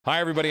Hi,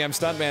 everybody. I'm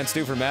Stuntman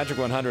Stu for Magic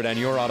 100 and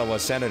your Ottawa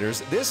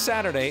Senators. This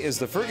Saturday is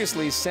the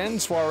Ferguslea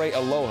Sens Soiree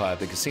Aloha at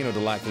the Casino de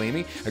Lac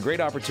Leamy. A great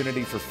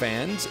opportunity for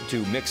fans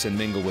to mix and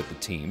mingle with the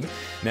team.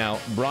 Now,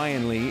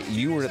 Brian Lee,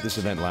 you were at this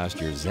event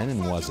last year.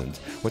 Zenon wasn't.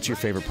 What's your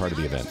favorite part of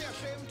the event?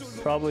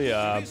 Probably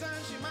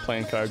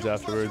playing cards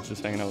afterwards,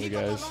 just hanging out with the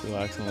guys,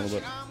 relaxing a little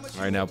bit.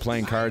 All right, now,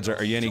 playing cards.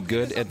 Are you any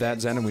good at that,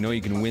 Zenon? We know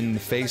you can win the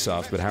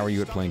face-offs, but how are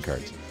you at playing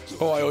cards?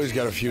 Oh, I always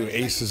got a few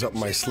aces up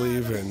my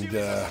sleeve, and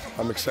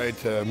I'm excited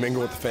to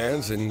mingle with the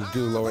fans and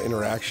do a little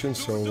interaction,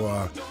 so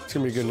it's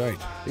going to be a good night.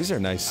 These are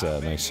nice shirts,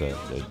 by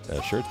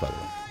the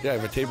way. Yeah, I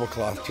have a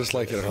tablecloth just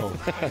like it at home.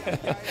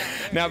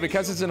 Now,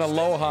 because it's an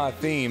Aloha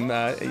theme,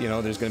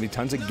 there's going to be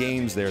tons of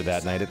games there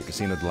that night at the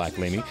Casino de Lac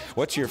Leamy.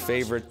 What's your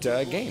favorite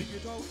game?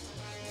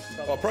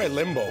 Well, probably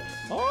limbo.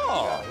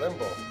 Oh! Yeah,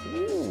 limbo.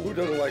 Ooh. Who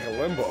doesn't like a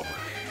limbo?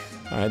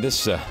 All right,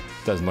 this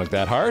doesn't look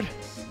that hard.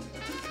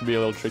 Could be a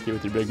little tricky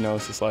with your big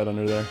nose to slide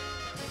under there.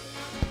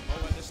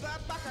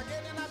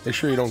 Make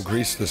sure you don't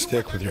grease the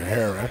stick with your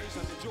hair, eh?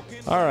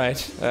 All right.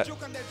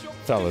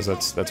 Fellas,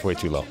 that's way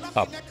too low.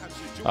 Up.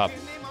 Up.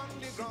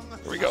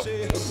 Here we go.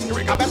 Here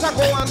we go.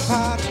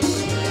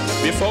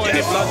 Before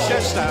any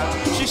bloodshed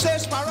starts.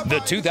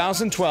 The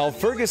 2012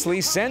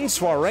 Ferguslea Sens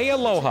Soiree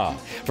Aloha.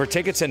 For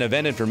tickets and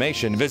event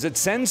information, visit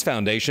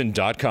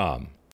sensfoundation.com.